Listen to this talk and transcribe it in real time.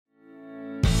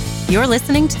You're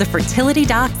listening to the Fertility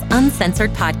Docs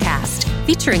Uncensored podcast,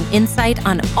 featuring insight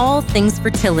on all things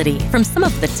fertility from some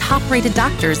of the top-rated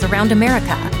doctors around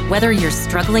America. Whether you're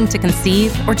struggling to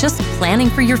conceive or just planning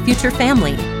for your future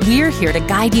family, we're here to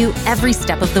guide you every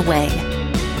step of the way.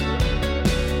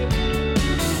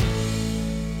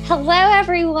 Hello,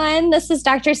 everyone. This is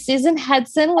Dr. Susan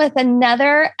Hudson with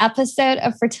another episode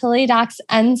of Fertility Docs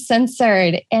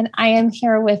Uncensored. And I am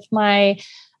here with my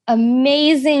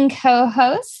amazing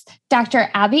co-host, Dr.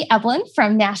 Abby Eblin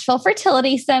from Nashville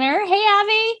Fertility Center. Hey,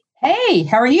 Abby. Hey,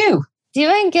 how are you?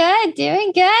 Doing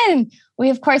good. We,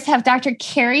 of course, have Dr.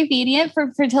 Carrie Vedient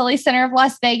from Fertility Center of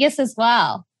Las Vegas as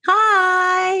well.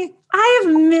 Hi. I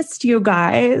have missed you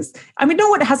guys. I mean,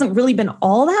 no, it hasn't really been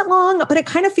all that long, but it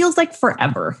kind of feels like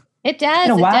forever. It does.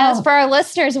 It does. For our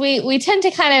listeners, we tend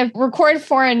to kind of record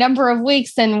for a number of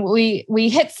weeks and we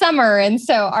hit summer. And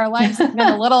so our lives have been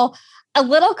a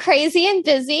little crazy and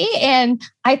busy. And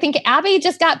I think Abby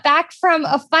just got back from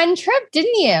a fun trip,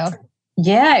 didn't you?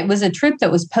 Yeah, it was a trip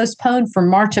that was postponed from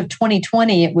March of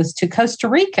 2020. It was to Costa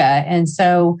Rica. And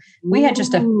so we had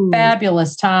just a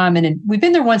fabulous time. And we've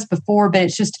been there once before, but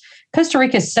it's just, Costa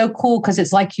Rica is so cool because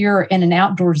it's like you're in an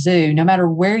outdoor zoo. No matter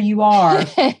where you are,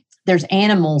 there's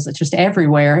animals. It's just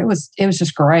everywhere. It was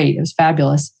just great. It was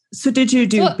fabulous. So did you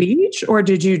do beach or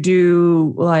did you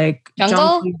do like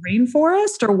jungle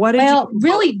rainforest or what?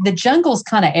 Really the jungle's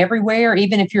kind of everywhere,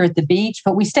 even if you're at the beach,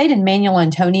 but we stayed in Manuel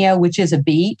Antonio, which is a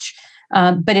beach.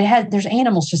 But there's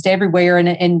animals just everywhere.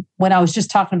 And when I was just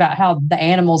talking about how the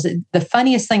animals, the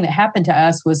funniest thing that happened to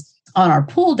us was on our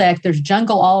pool deck, there's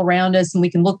jungle all around us and we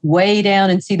can look way down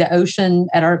and see the ocean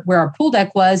at where our pool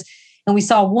deck was. And we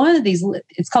saw one of these,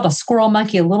 it's called a squirrel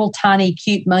monkey, a little tiny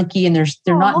cute monkey. And they're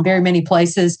not in very many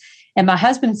places. And my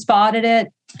husband spotted it.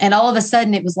 And all of a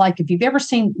sudden it was like, if you've ever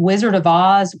seen Wizard of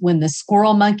Oz, when the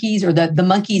squirrel monkeys or the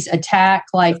monkeys attack,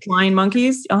 like the flying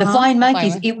monkeys, the flying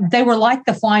monkeys, they were like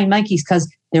the flying monkeys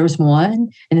because there was one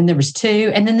and then there was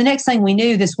two. And then the next thing we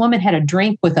knew, this woman had a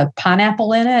drink with a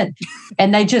pineapple in it.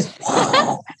 And they just,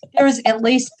 there was at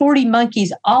least 40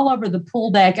 monkeys all over the pool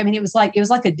deck. I mean, it was like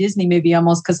a Disney movie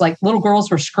almost because like little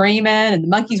girls were screaming and the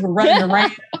monkeys were running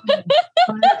around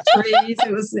and up trees.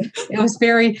 It was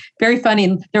very, very funny.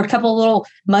 And there were a couple of little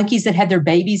monkeys that had their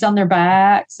babies on their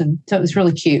backs. And so it was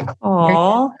really cute.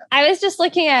 Aww. I was just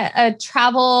looking at a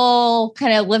travel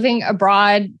kind of living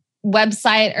abroad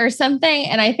website or something.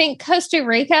 And I think Costa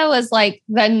Rica was like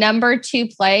the number 2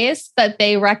 place that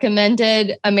they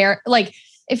recommended. Like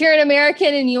if you're an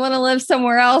American and you want to live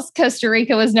somewhere else, Costa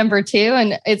Rica was number 2.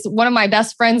 And it's one of my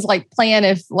best friends, like plan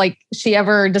if like she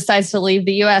ever decides to leave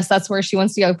the US, that's where she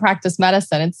wants to go practice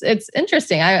medicine. It's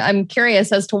interesting. I'm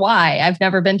curious as to why. I've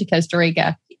never been to Costa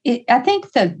Rica. I think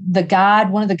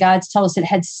one of the guides told us it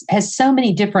has so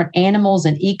many different animals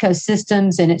and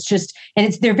ecosystems,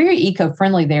 and they're very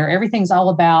eco-friendly there. Everything's all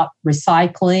about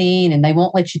recycling, and they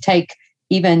won't let you take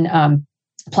even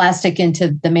plastic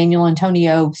into the Manuel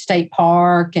Antonio State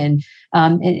Park, and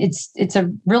it's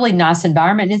a really nice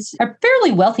environment. It's a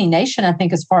fairly wealthy nation, I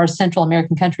think, as far as Central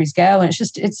American countries go, and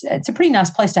it's a pretty nice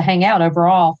place to hang out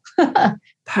overall.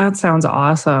 That sounds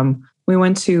awesome. We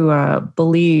went to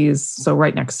Belize, so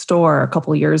right next door, a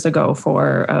couple of years ago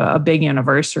for a big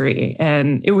anniversary.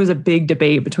 And it was a big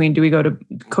debate between, do we go to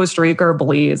Costa Rica or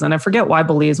Belize? And I forget why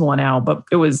Belize won out, but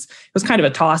it was kind of a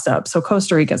toss-up. So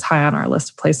Costa Rica is high on our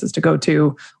list of places to go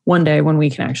to one day when we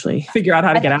can actually figure out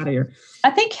how to get out of here.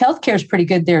 I think healthcare is pretty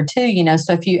good there too,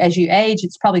 So as you age,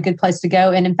 it's probably a good place to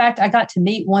go. And in fact, I got to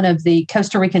meet one of the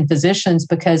Costa Rican physicians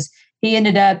because he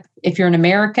ended up, if you're an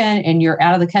American and you're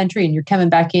out of the country and you're coming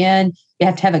back in, you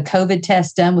have to have a COVID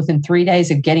test done within 3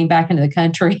 days of getting back into the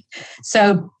country.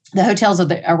 So the hotels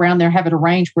around there have it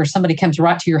arranged where somebody comes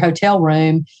right to your hotel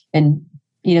room and,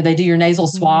 they do your nasal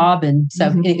swab. And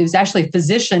so it was actually a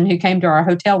physician who came to our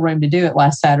hotel room to do it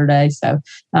last Saturday. So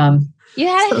you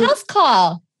had a house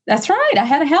call. That's right. I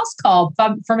had a house call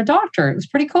from a doctor. It was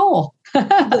pretty cool.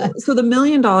 So the $1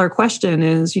 million question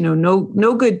is,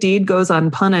 no good deed goes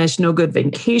unpunished. No good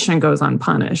vacation goes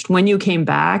unpunished. When you came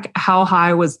back, how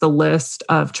high was the list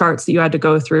of charts that you had to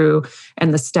go through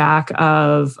and the stack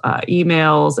of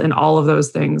emails and all of those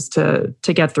things to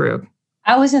get through?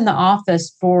 I was in the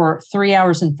office for 3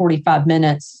 hours and 45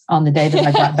 minutes on the day that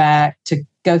I got back to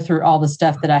go through all the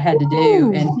stuff that I had to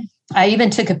do. And I even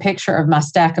took a picture of my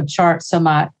stack of charts so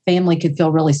my family could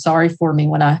feel really sorry for me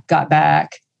when I got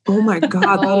back. Oh my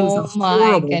God. That is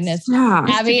my goodness. Stack.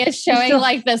 Abby is showing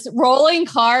like this rolling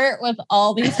cart with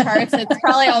all these charts. It's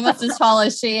probably almost as tall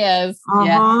as she is.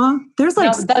 Yeah. There's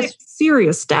like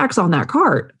serious stacks on that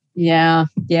cart. Yeah.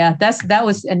 That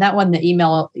was, and that wasn't the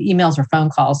emails or phone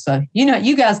calls. So,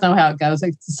 you guys know how it goes.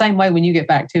 It's the same way when you get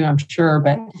back too, I'm sure,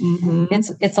 but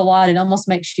it's a lot. It almost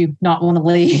makes you not want to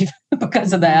leave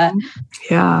because of that.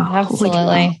 Yeah.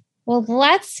 Absolutely. Well,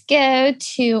 let's go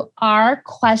to our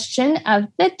question of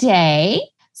the day.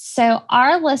 So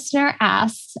our listener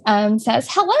asks, says,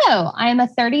 hello, I'm a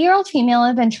 30-year-old female.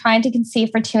 I've been trying to conceive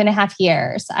for 2.5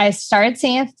 years. I started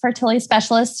seeing a fertility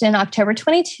specialist in October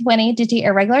 2020 due to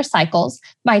irregular cycles.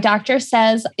 My doctor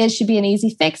says it should be an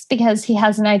easy fix because he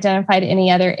hasn't identified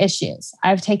any other issues.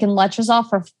 I've taken letrozole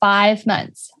for 5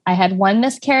 months. I had 1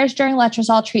 miscarriage during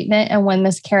letrozole treatment and 1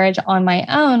 miscarriage on my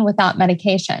own without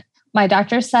medication. My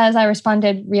doctor says I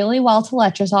responded really well to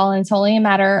letrozole, and it's only a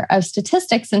matter of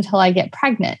statistics until I get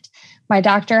pregnant. My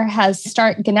doctor has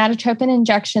started gonadotropin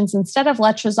injections instead of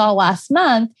letrozole last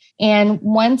month and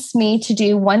wants me to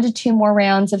do 1 to 2 more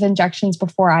rounds of injections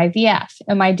before IVF.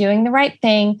 Am I doing the right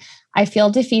thing? I feel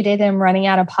defeated and running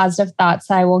out of positive thoughts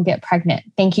that I will get pregnant.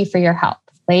 Thank you for your help.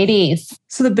 Ladies.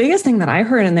 So the biggest thing that I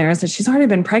heard in there is that she's already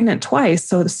been pregnant twice.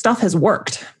 So the stuff has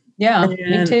worked. Yeah,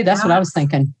 me too. That's what I was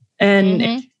thinking.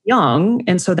 And young.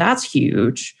 And so that's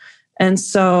huge. And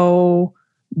so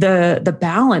the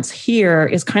balance here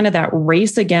is kind of that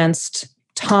race against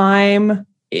time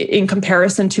in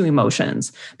comparison to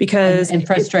emotions, because and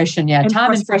frustration. Yeah.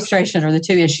 Time and frustration are the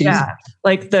 2 issues. Yeah.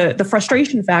 Like the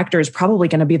frustration factor is probably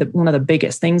going to be one of the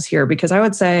biggest things here, because I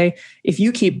would say if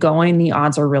you keep going, the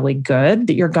odds are really good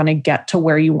that you're going to get to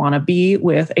where you want to be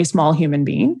with a small human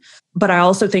being. But I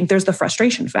also think there's the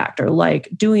frustration factor. Like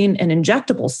doing an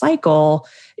injectable cycle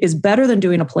is better than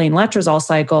doing a plain letrozole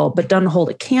cycle, but doesn't hold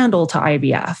a candle to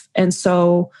IVF. And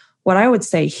so what I would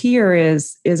say here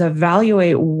is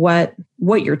evaluate what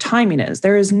your timing is.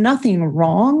 There is nothing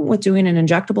wrong with doing an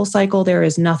injectable cycle. There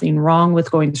is nothing wrong with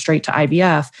going straight to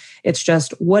IVF. It's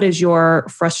just, what is your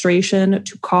frustration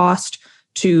to cost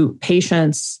to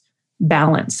patients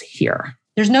balance here?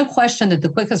 There's no question that the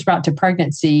quickest route to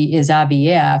pregnancy is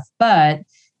IVF, but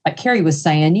like Carrie was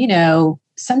saying,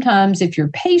 sometimes if you're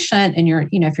patient and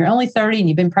if you're only 30 and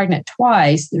you've been pregnant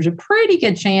twice, there's a pretty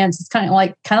good chance. It's kind of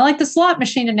like the slot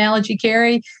machine analogy,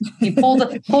 Carrie. You pull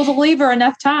the lever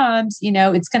enough times,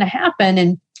 it's going to happen.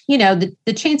 And,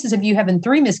 the chances of you having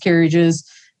 3 miscarriages,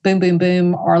 boom, boom,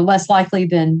 boom, are less likely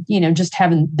than, just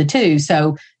having the 2.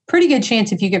 So pretty good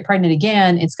chance if you get pregnant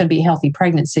again, it's going to be a healthy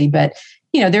pregnancy. But,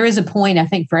 there is a point, I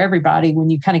think, for everybody when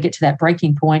you kind of get to that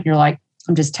breaking point, you're like,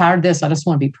 I'm just tired of this. I just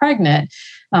want to be pregnant.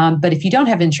 But if you don't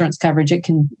have insurance coverage, it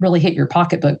can really hit your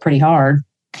pocketbook pretty hard.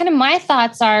 Kind of my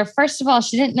thoughts are, first of all,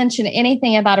 she didn't mention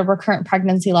anything about a recurrent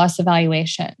pregnancy loss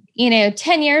evaluation.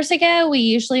 10 years ago, we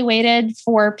usually waited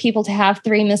for people to have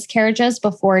 3 miscarriages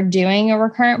before doing a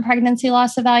recurrent pregnancy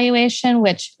loss evaluation,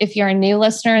 which if you're a new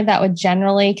listener, that would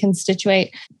generally constitute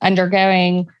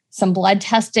undergoing some blood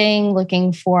testing,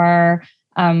 looking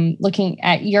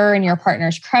at your and your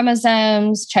partner's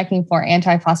chromosomes, checking for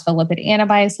antiphospholipid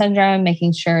antibody syndrome,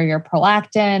 making sure your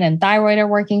prolactin and thyroid are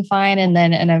working fine, and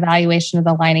then an evaluation of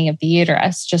the lining of the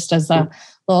uterus, just as a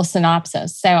little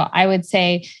synopsis. So I would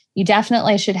say you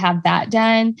definitely should have that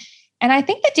done. And I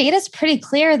think the data is pretty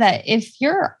clear that if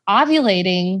you're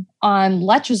ovulating on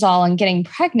letrozole and getting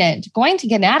pregnant, going to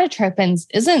gonadotropins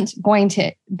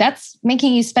that's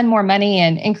making you spend more money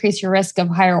and increase your risk of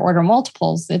higher order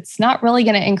multiples. It's not really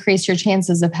going to increase your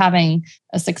chances of having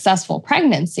a successful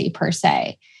pregnancy per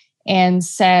se. And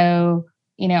so,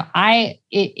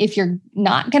 if you're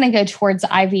not going to go towards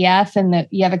IVF and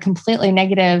that you have a completely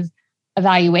negative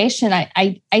evaluation,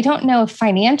 I don't know if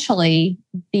financially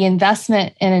the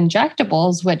investment in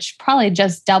injectables, which probably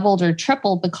just doubled or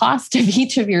tripled the cost of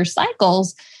each of your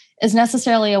cycles, is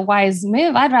necessarily a wise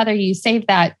move. I'd rather you save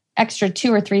that extra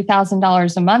 $2,000 or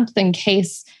 $3,000 a month in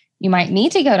case you might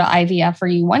need to go to IVF or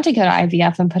you want to go to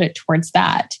IVF and put it towards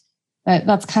that.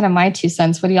 That's kind of my 2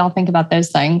 cents. What do y'all think about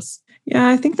those things? Yeah,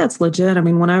 I think that's legit. I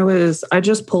mean, I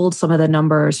just pulled some of the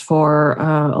numbers for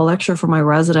a lecture for my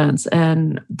residents,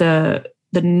 and the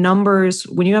numbers,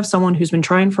 when you have someone who's been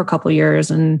trying for a couple of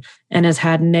years and has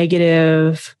had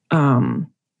negative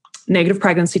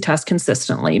pregnancy tests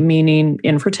consistently, meaning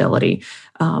infertility,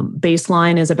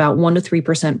 baseline is about 1% to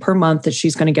 3% per month that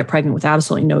she's going to get pregnant with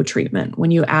absolutely no treatment.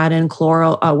 When you add in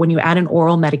oral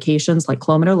medications like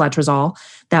Clomid or letrozole,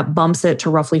 that bumps it to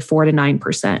roughly 4 to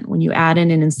 9%. When you add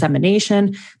in an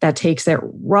insemination, that takes it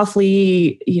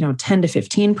roughly 10 to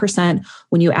 15%.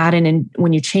 When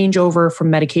you change over from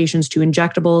medications to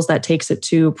injectables, that takes it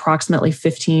to approximately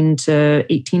 15 to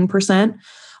 18%.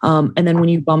 And then when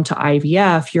you bump to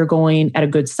IVF, you're going at a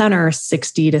good center,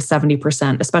 60 to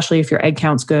 70%, especially if your egg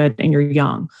count's good and you're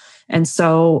young. And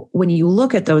so when you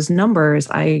look at those numbers,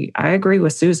 I agree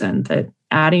with Susan that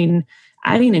adding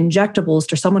injectables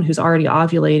to someone who's already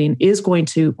ovulating is going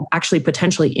to actually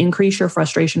potentially increase your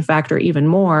frustration factor even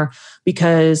more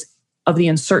because of the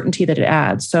uncertainty that it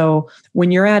adds. So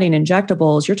when you're adding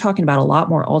injectables, you're talking about a lot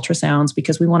more ultrasounds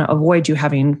because we want to avoid you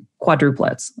having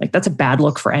quadruplets. Like that's a bad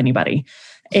look for anybody.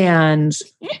 And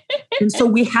so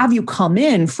we have you come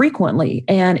in frequently,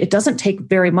 and it doesn't take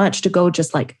very much to go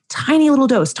just like tiny little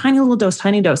dose, tiny little dose,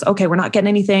 tiny dose. Okay, we're not getting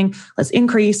anything. Let's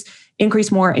increase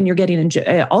more. And you're getting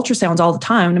ultrasounds all the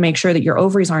time to make sure that your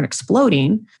ovaries aren't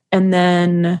exploding. And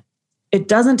then it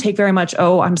doesn't take very much.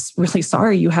 Oh, I'm really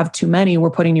sorry. You have too many.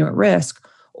 We're putting you at risk.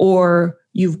 Or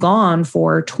you've gone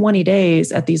for 20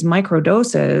 days at these micro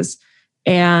doses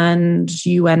and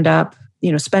you end up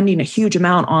spending a huge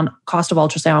amount on cost of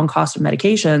ultrasound, cost of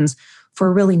medications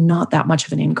for really not that much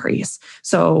of an increase.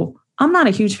 So I'm not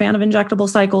a huge fan of injectable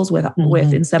cycles with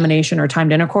insemination or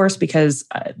timed intercourse because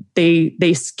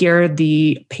they scare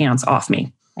the pants off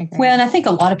me. Well, and I think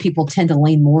a lot of people tend to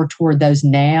lean more toward those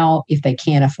now if they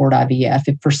can't afford IVF.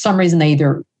 If for some reason they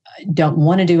either don't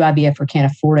want to do IVF or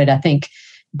can't afford it, I think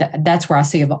that's where I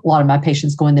see a lot of my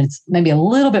patients going that it's maybe a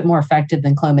little bit more effective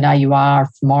than Clomid IUI or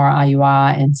Femara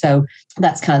IUI. And so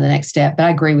that's kind of the next step. But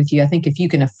I agree with you. I think if you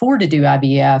can afford to do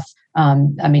IVF,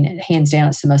 hands down,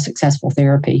 it's the most successful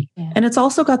therapy. Yeah. And it's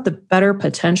also got the better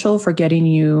potential for getting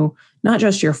you not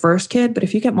just your first kid, but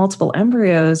if you get multiple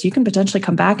embryos, you can potentially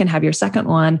come back and have your second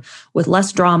one with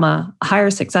less drama, a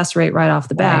higher success rate right off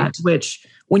the bat, which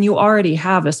when you already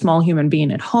have a small human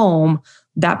being at home,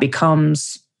 that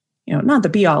becomes not the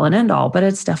be all and end all, but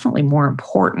it's definitely more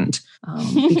important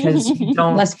because you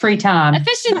don't less free time.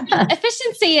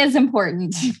 Efficiency is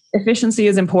important. Efficiency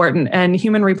is important. And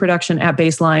human reproduction at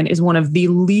baseline is one of the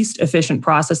least efficient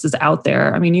processes out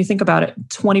there. I mean, you think about it,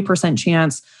 20%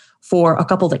 chance for a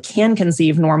couple that can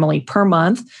conceive normally per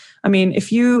month. I mean, if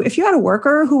you had a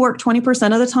worker who worked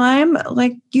 20% of the time,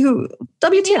 like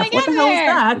WTF, what the hell is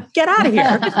that? Get out of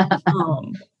here.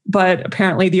 But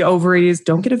apparently the ovaries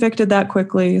don't get evicted that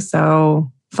quickly.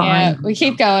 So fine. Yeah, we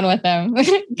keep going with them.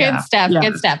 Good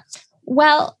stuff.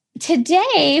 Well,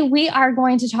 today we are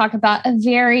going to talk about a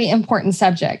very important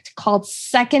subject called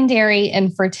secondary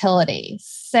infertility.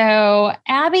 So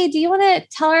Abby, do you want to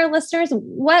tell our listeners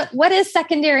what is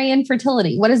secondary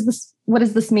infertility? What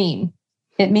does this mean?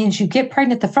 It means you get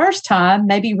pregnant the first time,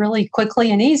 maybe really quickly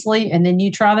and easily, and then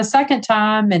you try the second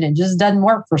time and it just doesn't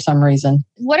work for some reason.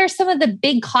 What are some of the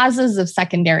big causes of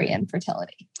secondary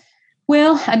infertility?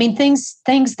 Well, I mean, things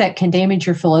that can damage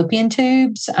your fallopian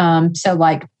tubes. So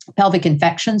like pelvic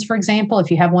infections, for example, if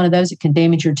you have one of those, it can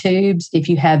damage your tubes. If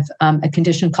you have a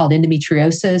condition called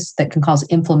endometriosis that can cause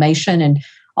inflammation and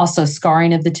also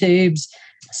scarring of the tubes.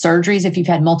 Surgeries, if you've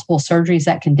had multiple surgeries,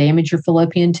 that can damage your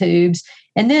fallopian tubes.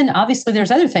 And then obviously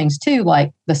there's other things too,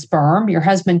 like the sperm. Your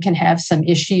husband can have some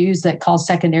issues that cause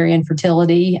secondary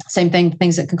infertility. Same thing,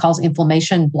 things that can cause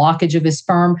inflammation, blockage of his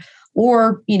sperm.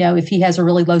 Or, if he has a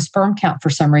really low sperm count for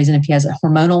some reason, if he has a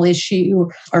hormonal issue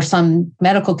or some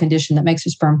medical condition that makes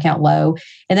his sperm count low.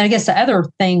 And then I guess the other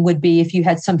thing would be if you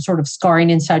had some sort of scarring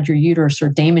inside your uterus or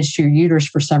damage to your uterus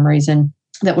for some reason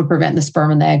that would prevent the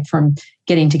sperm and the egg from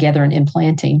getting together and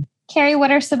implanting. Carrie,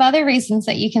 what are some other reasons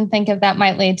that you can think of that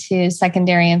might lead to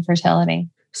secondary infertility?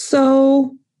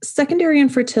 So secondary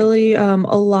infertility, a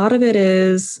lot of it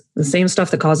is the same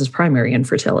stuff that causes primary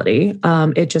infertility.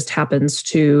 It just happens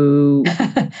to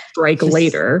strike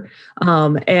later.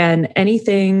 And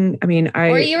anything,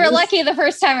 or you were lucky the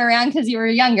first time around because you were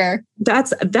younger.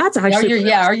 That's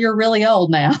actually... Or you're really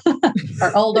old now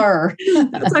or older.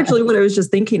 That's actually what I was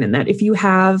just thinking, in that if you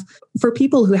have, for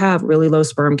people who have really low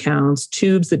sperm counts,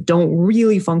 tubes that don't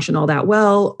really function all that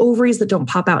well, ovaries that don't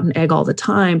pop out an egg all the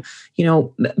time,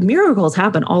 miracles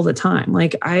happen all the time.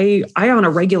 Like I on a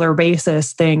regular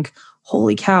basis think,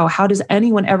 holy cow, how does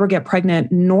anyone ever get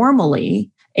pregnant normally?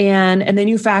 And then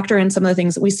you factor in some of the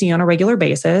things that we see on a regular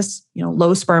basis,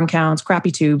 low sperm counts,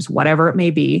 crappy tubes, whatever it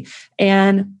may be,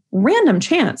 and random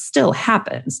chance still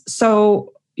happens.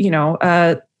 So,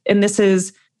 and this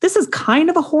is kind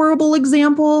of a horrible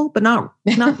example, but not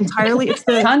entirely. It's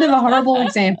kind of a horrible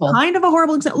example.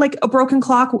 Like a broken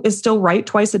clock is still right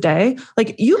twice a day.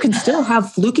 Like you can still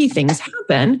have fluky things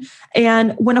happen.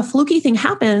 And when a fluky thing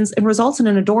happens and results in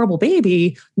an adorable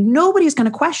baby, nobody's going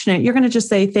to question it. You're going to just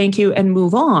say thank you and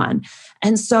move on.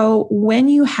 And so when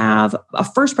you have a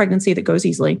first pregnancy that goes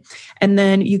easily, and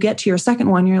then you get to your second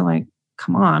one, you're like,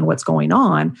 come on, what's going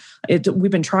on?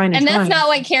 We've been trying to And that's not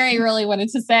what Carrie really wanted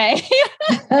to say.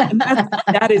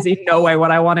 that is in no way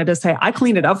what I wanted to say. I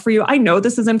cleaned it up for you. I know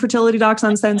this is Infertility Docs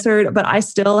Uncensored, but I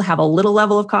still have a little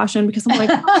level of caution because I'm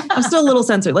like, I'm still a little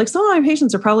censored. Like some of my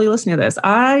patients are probably listening to this.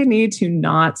 I need to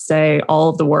not say all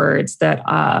of the words that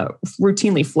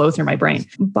routinely flow through my brain.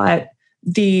 But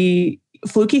the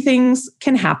fluky things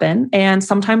can happen. And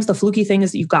sometimes the fluky thing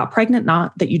is that you got pregnant,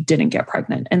 not that you didn't get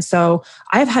pregnant. And so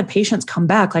I've had patients come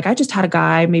back. Like I just had a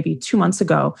guy maybe 2 months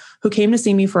ago who came to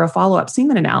see me for a follow-up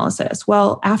semen analysis.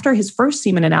 Well, after his first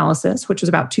semen analysis, which was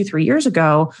about 2-3 years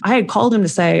ago, I had called him to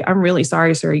say, I'm really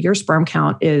sorry, sir. Your sperm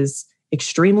count is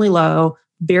extremely low.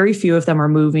 Very few of them are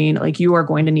moving. Like you are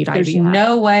going to need IVF. There's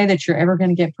no way that you're ever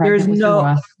going to get pregnant. There's no.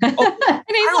 And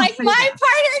he's like, my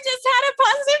partner just had a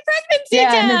positive pregnancy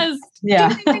test.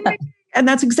 Yeah. And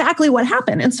that's exactly what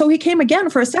happened. And so he came again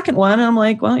for a second one. And I'm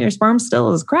like, well, your sperm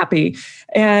still is crappy.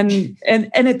 And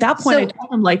at that point, I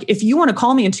told him, like, if you want to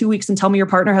call me in 2 weeks and tell me your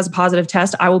partner has a positive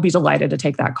test, I will be delighted to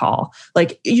take that call.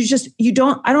 Like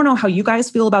I don't know how you guys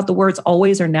feel about the words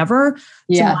always or never.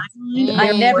 Yeah.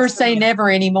 I never say never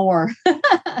anymore.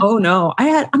 Oh no. I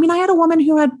had a woman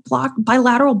who had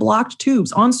bilateral blocked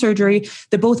tubes on surgery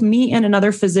that both me and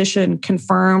another physician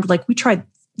confirmed. Like we tried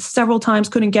several times,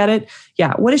 couldn't get it.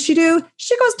 Yeah. What does she do?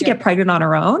 She goes to get pregnant on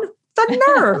her own. The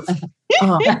nerve.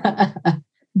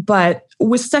 But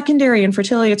with secondary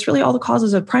infertility, it's really all the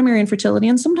causes of primary infertility.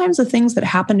 And sometimes the things that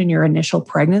happened in your initial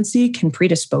pregnancy can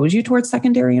predispose you towards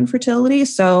secondary infertility.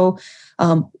 So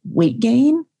weight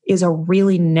gain is a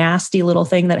really nasty little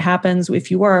thing that happens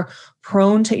if you are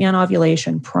prone to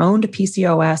anovulation, prone to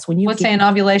PCOS. What's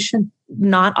anovulation?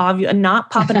 Not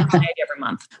popping out an egg every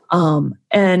month.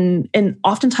 And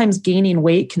oftentimes gaining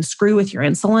weight can screw with your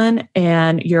insulin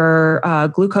and your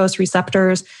glucose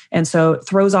receptors. And so it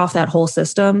throws off that whole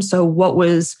system. So what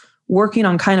was working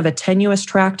on kind of a tenuous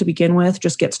track to begin with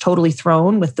just gets totally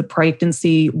thrown with the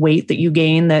pregnancy weight that you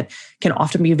gain that can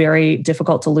often be very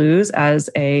difficult to lose. As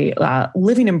a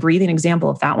living and breathing example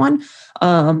of that one,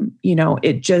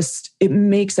 it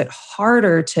makes it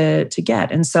harder to get.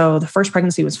 And so the first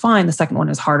pregnancy was fine. The second one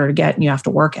is harder to get and you have to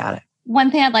work at it. One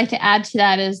thing I'd like to add to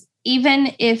that is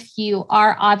even if you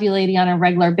are ovulating on a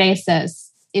regular basis,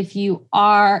 if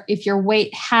your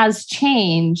weight has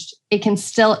changed, it can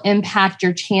still impact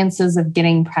your chances of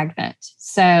getting pregnant.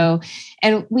 So,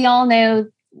 and we all know,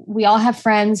 we all have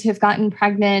friends who've gotten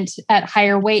pregnant at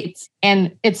higher weights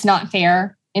and it's not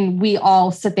fair. And we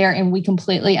all sit there and we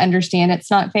completely understand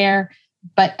it's not fair,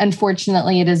 but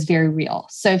unfortunately it is very real.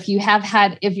 So if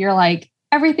you're like,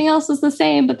 everything else is the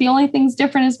same, but the only thing's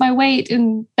different is my weight,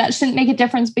 and that shouldn't make a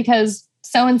difference because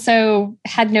so-and-so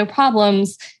had no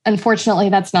problems. Unfortunately,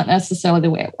 that's not necessarily the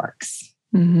way it works.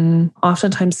 Mm-hmm.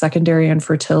 Oftentimes secondary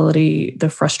infertility, the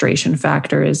frustration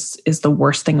factor is the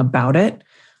worst thing about it,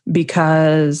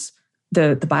 because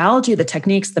the biology, the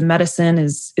techniques, the medicine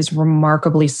is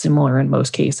remarkably similar in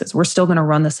most cases. We're still going to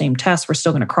run the same tests. We're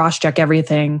still going to cross-check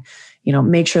everything,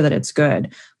 make sure that it's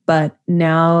good. But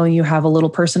now you have a little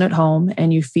person at home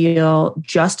and you feel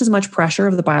just as much pressure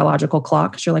of the biological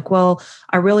clock, because you're like, well,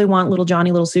 I really want little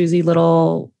Johnny, little Susie,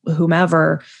 little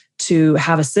whomever to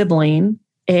have a sibling.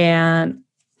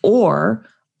 Or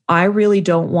I really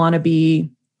don't want to be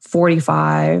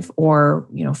 45 or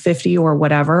 50 or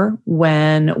whatever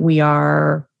when we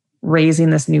are raising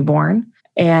this newborn.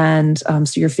 And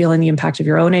so you're feeling the impact of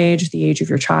your own age, the age of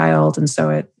your child. And so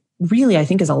it really, I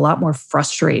think, is a lot more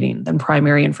frustrating than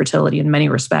primary infertility in many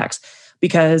respects,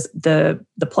 because the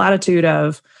platitude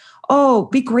of, oh,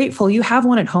 be grateful you have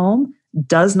one at home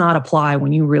does not apply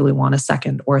when you really want a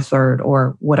second or third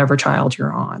or whatever child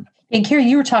you're on. And Carrie,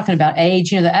 you were talking about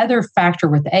age. The other factor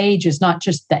with age is not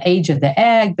just the age of the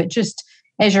egg, but just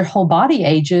as your whole body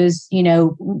ages,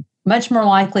 much more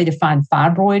likely to find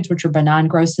fibroids, which are benign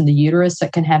growths in the uterus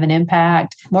that can have an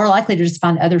impact, more likely to just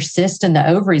find other cysts in the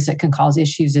ovaries that can cause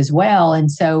issues as well. And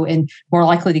more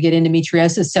likely to get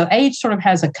endometriosis. So age sort of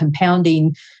has a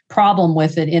compounding problem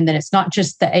with it, in that it's not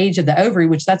just the age of the ovary,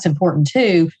 which that's important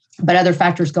too, but other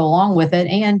factors go along with it.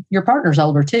 And your partner's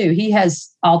older too. He has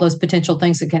all those potential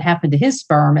things that can happen to his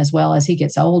sperm as well as he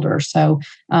gets older. So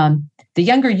the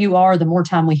younger you are, the more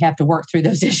time we have to work through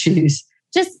those issues.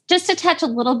 Just to touch a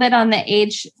little bit on the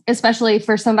age, especially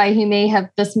for somebody who may have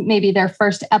this maybe their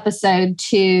first episode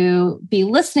to be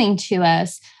listening to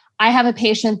us. I have a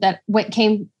patient that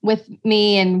came with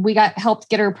me and we helped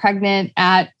get her pregnant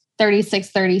at 36,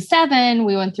 37.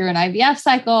 We went through an IVF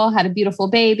cycle, had a beautiful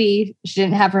baby. She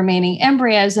didn't have remaining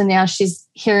embryos. And now she's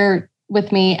here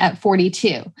with me at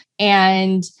 42.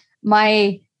 And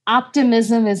my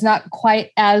optimism is not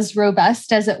quite as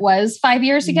robust as it was 5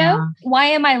 years ago. Yeah. Why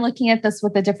am I looking at this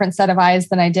with a different set of eyes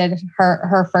than I did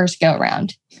her first go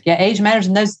around? Yeah, age matters.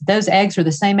 And those eggs are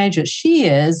the same age that she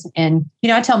is. And,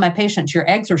 I tell my patients, your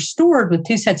eggs are stored with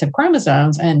 2 sets of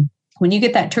chromosomes. And when you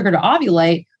get that trigger to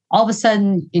ovulate, all of a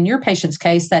sudden, in your patient's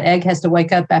case, that egg has to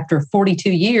wake up after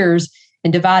 42 years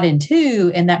and divide in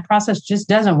 2. And that process just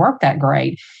doesn't work that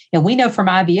great. And we know from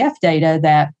IVF data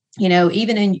that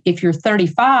even if you're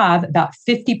 35, about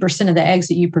 50% of the eggs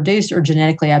that you produce are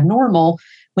genetically abnormal.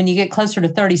 When you get closer to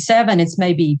 37, it's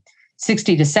maybe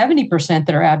 60 to 70%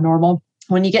 that are abnormal.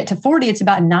 When you get to 40, it's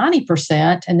about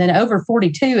 90%. And then over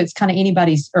 42, it's kind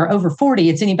of over 40,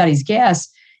 it's anybody's guess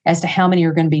as to how many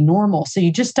are going to be normal. So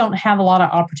you just don't have a lot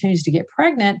of opportunities to get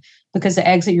pregnant because the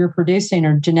eggs that you're producing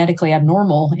are genetically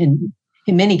abnormal in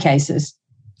many cases.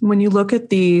 When you look at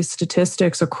the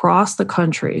statistics across the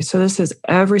country, so this is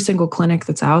every single clinic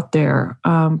that's out there,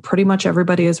 pretty much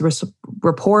everybody is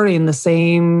reporting the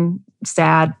same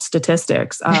sad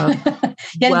statistics.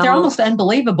 They're almost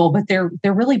unbelievable, but they're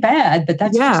really bad. But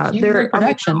that's just human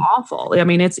reproduction. They're awful. I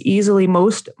mean, it's easily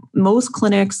most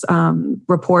clinics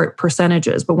report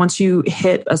percentages, but once you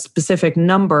hit a specific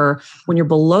number, when you're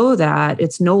below that,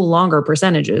 it's no longer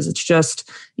percentages. It's just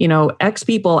X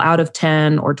people out of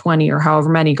 10 or 20 or however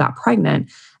many got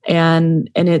pregnant, and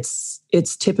it's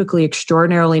typically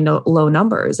extraordinarily low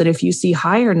numbers. And if you see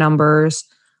higher numbers,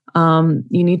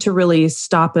 you need to really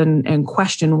stop and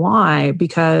question why,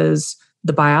 because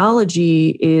the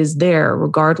biology is there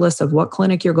regardless of what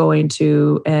clinic you're going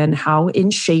to and how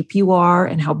in shape you are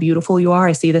and how beautiful you are.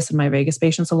 I see this in my Vagus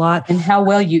patients a lot. And how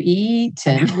well you eat.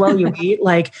 And how well you eat.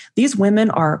 Like, these women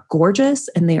are gorgeous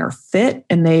and they are fit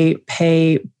and they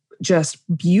pay just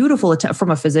beautiful,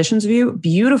 from a physician's view,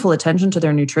 beautiful attention to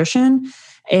their nutrition.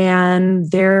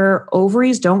 And their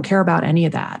ovaries don't care about any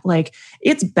of that. Like,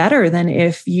 it's better than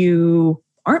if you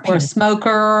aren't or a smoker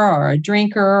or a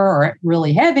drinker or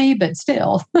really heavy, but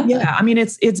still. Yeah, I mean,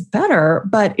 it's better,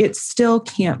 but it still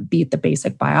can't beat the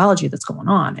basic biology that's going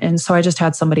on. And so I just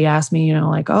had somebody ask me, oh,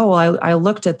 well, I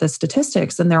looked at the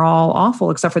statistics and they're all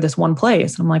awful except for this one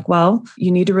place. And I'm like, well,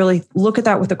 you need to really look at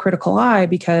that with a critical eye,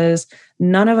 because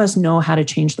none of us know how to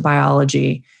change the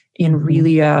biology in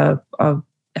really a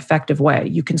effective way.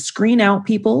 You can screen out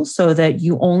people so that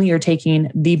you only are taking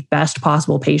the best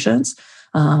possible patients.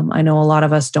 I know a lot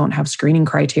of us don't have screening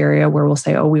criteria where we'll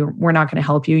say, oh, we're not going to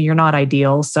help you. You're not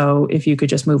ideal. So if you could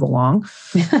just move along.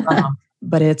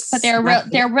 But there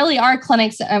really are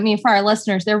clinics. I mean, for our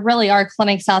listeners, there really are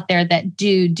clinics out there that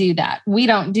do that. We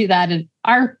don't do that in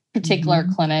our particular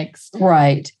clinics.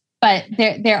 Right. But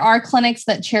there are clinics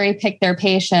that cherry pick their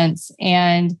patients.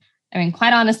 And I mean,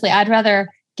 quite honestly, I'd rather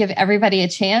give everybody a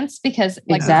chance, because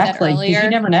like exactly. I said earlier, you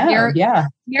never know.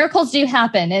 Miracles do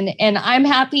happen. And I'm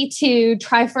happy to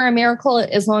try for a miracle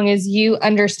as long as you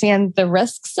understand the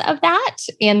risks of that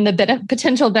and the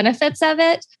potential benefits of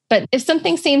it. But if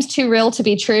something seems too real to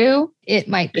be true, it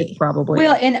might be. Probably.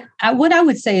 Well, and what I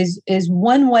would say is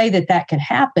one way that can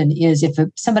happen is if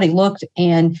somebody looked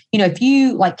and, if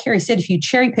you, like Carrie said, if you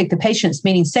cherry pick the patients,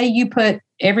 meaning say you put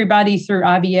everybody through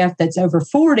IVF that's over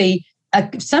 40,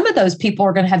 some of those people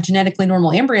are going to have genetically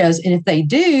normal embryos. And if they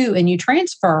do, and you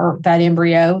transfer that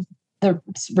embryo, the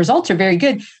results are very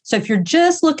good. So if you're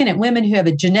just looking at women who have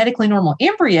a genetically normal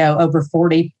embryo over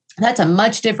 40, that's a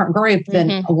much different group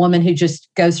than a woman who just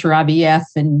goes through IVF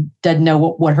and doesn't know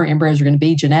what her embryos are going to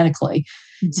be genetically.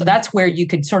 So that's where you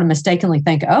could sort of mistakenly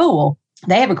think, oh, well,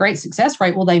 they have a great success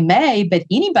rate. Well, they may, but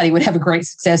anybody would have a great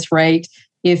success rate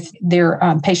if their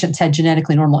patients had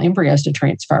genetically normal embryos to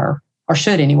transfer, or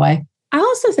should anyway. I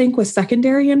also think with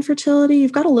secondary infertility,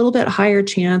 you've got a little bit higher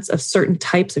chance of certain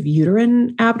types of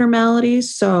uterine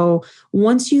abnormalities. So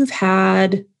once you've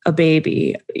had a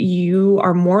baby, you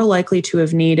are more likely to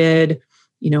have needed,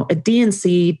 a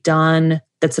D&C done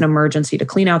that's an emergency to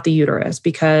clean out the uterus,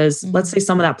 because let's say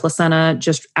some of that placenta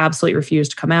just absolutely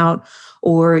refused to come out,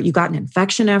 or you got an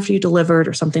infection after you delivered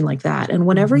or something like that. And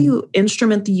whenever you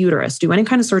instrument the uterus, do any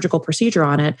kind of surgical procedure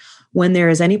on it, when there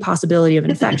is any possibility of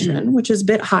infection, which is a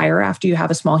bit higher after you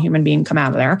have a small human being come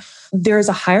out of there, there is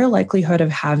a higher likelihood of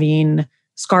having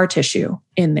scar tissue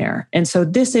in there. And so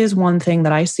this is one thing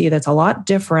that I see that's a lot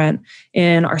different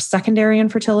in our secondary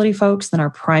infertility folks than our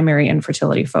primary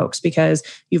infertility folks, because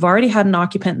you've already had an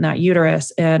occupant in that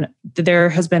uterus and there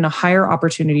has been a higher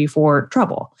opportunity for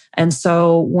trouble. And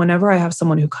so whenever I have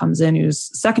someone who comes in who's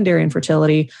secondary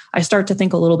infertility, I start to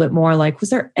think a little bit more like,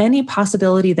 was there any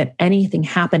possibility that anything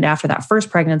happened after that first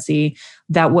pregnancy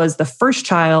that was the first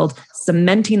child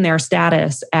cementing their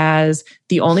status as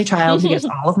the only child who gets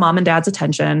all of mom and dad's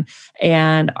attention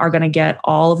and are going to get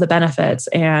all of the benefits.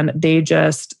 And they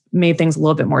just made things a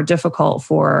little bit more difficult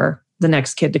for the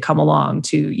next kid to come along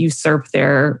to usurp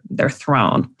their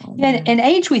throne. Yeah, and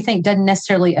age, we think, doesn't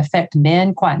necessarily affect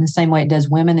men quite in the same way it does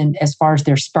women and as far as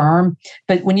their sperm.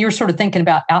 But when you're sort of thinking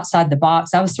about outside the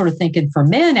box, I was sort of thinking for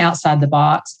men outside the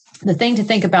box, the thing to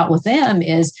think about with them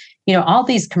is, all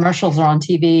these commercials are on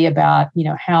TV about,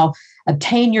 how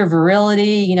obtain your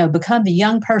virility, become the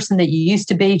young person that you used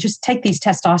to be. Just take these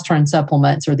testosterone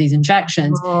supplements or these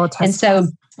injections. And so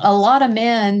a lot of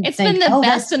men it's been the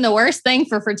best and the worst thing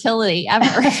for fertility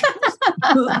ever.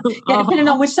 Yeah, depending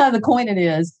on which side of the coin it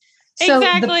is. So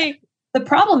exactly. The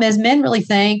problem is men really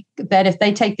think that if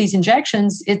they take these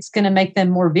injections, it's going to make them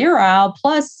more virile.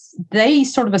 Plus, they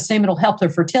sort of assume it'll help their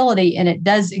fertility, and it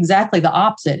does exactly the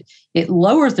opposite. It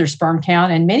lowers their sperm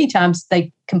count, and many times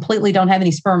they completely don't have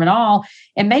any sperm at all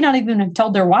and may not even have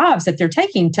told their wives that they're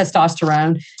taking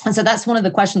testosterone. And so that's one of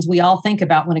the questions we all think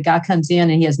about when a guy comes in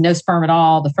and he has no sperm at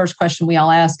all. The first question we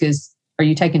all ask is, are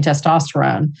you taking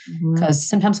testosterone? Because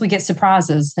sometimes we get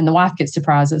surprises and the wife gets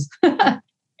surprises.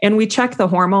 And we check the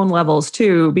hormone levels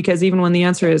too, because even when the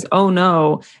answer is, oh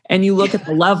no, and you look at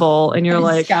the level and you're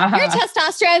like, your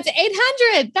testosterone's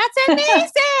 800. That's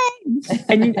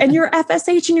amazing. and your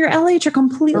FSH and your LH are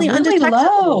completely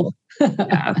undetectable. Low.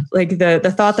 Yeah, like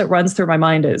the thought that runs through my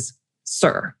mind is,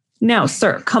 sir,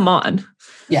 come on.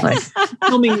 Yes. Like,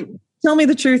 tell me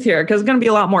the truth here, because it's going to be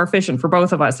a lot more efficient for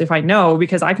both of us if I know,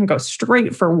 because I can go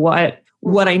straight for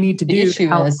what I need to do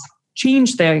to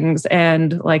change things.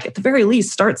 And like, at the very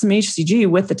least, start some HCG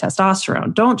with the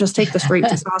testosterone. Don't just take the straight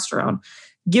testosterone.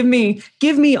 Give me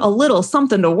a little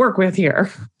something to work with here.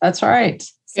 That's right.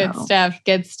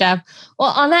 Good stuff. Well,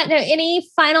 on that note, any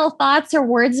final thoughts or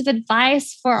words of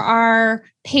advice for our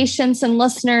patients and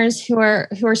listeners who are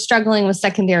struggling with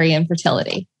secondary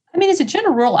infertility? I mean, as a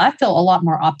general rule, I feel a lot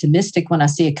more optimistic when I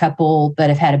see a couple that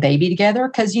have had a baby together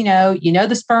because,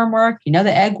 the sperm worked, the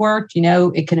egg worked,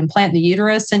 it can implant in the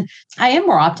uterus. And I am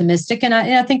more optimistic. And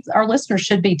I think our listeners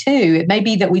should be too. It may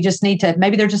be that we just need to,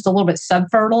 maybe they're just a little bit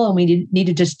subfertile and we need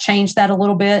to just change that a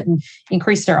little bit and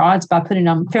increase their odds by putting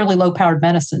on fairly low powered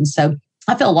medicine. So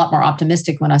I feel a lot more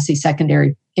optimistic when I see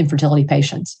secondary infertility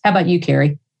patients. How about you,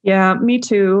 Carrie? Yeah, me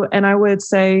too. And I would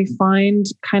say try and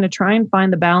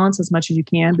find the balance as much as you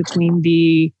can between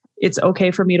it's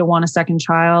okay for me to want a second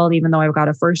child, even though I've got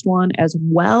a first one, as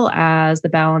well as the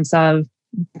balance of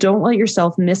don't let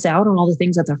yourself miss out on all the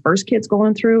things that the first kid's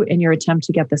going through in your attempt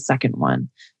to get the second one.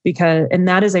 And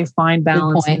that is a fine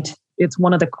balance. Good point. It's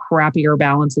one of the crappier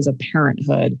balances of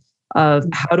parenthood of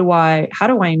how do I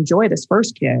enjoy this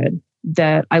first kid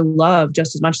that I love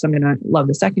just as much as I'm going to love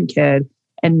the second kid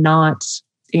and not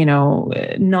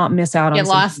miss out on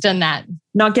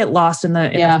not get lost in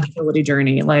the fertility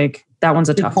journey. Like that one's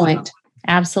a tough point.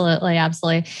 Absolutely.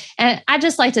 And I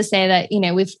just like to say that,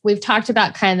 we've talked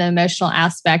about kind of the emotional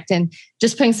aspect and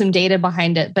just putting some data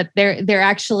behind it, but there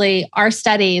actually are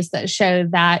studies that show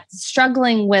that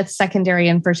struggling with secondary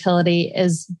infertility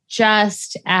is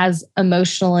just as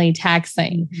emotionally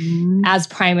taxing as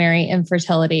primary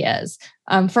infertility is,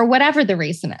 for whatever the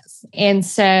reason is. And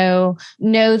so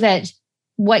know that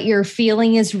what you're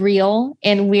feeling is real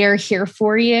and we're here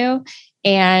for you.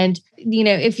 And,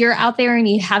 if you're out there and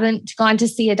you haven't gone to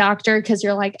see a doctor because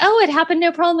you're like, oh, it happened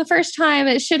no problem the first time,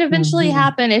 it should eventually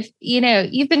happen. If,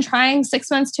 you've been trying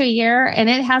 6 months to a year and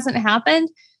it hasn't happened,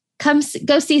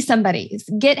 go see somebody,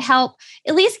 get help,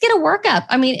 at least get a workup.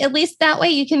 I mean, at least that way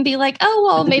you can be like, oh,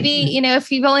 well, maybe,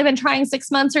 if you've only been trying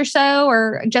 6 months or so,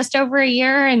 or just over a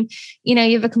year and, you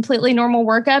have a completely normal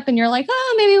workup and you're like,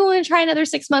 oh, maybe we want to try another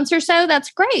 6 months or so.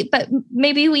 That's great. But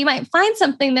maybe we might find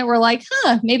something that we're like,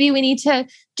 maybe we need to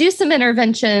do some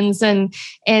interventions and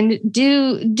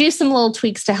do some little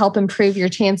tweaks to help improve your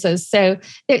chances. So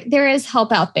there is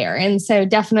help out there. And so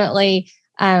definitely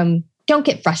don't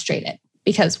get frustrated,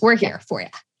 because we're here for you.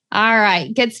 All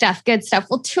right. Good stuff.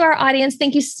 Well, to our audience,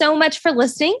 thank you so much for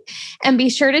listening, and be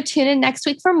sure to tune in next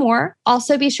week for more.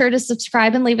 Also, be sure to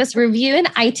subscribe and leave us a review in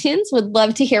iTunes. Would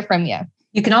love to hear from you.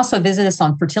 You can also visit us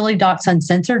on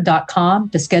fertilitydocsuncensored.com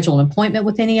to schedule an appointment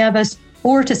with any of us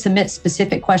or to submit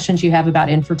specific questions you have about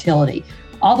infertility.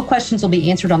 All the questions will be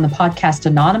answered on the podcast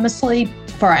anonymously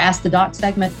for our Ask the Doc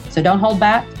segment. So don't hold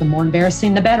back. The more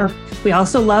embarrassing, the better. We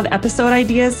also love episode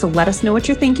ideas. So let us know what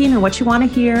you're thinking and what you want to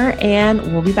hear. And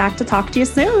we'll be back to talk to you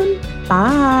soon.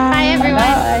 Bye. Bye, everyone.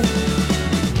 Bye.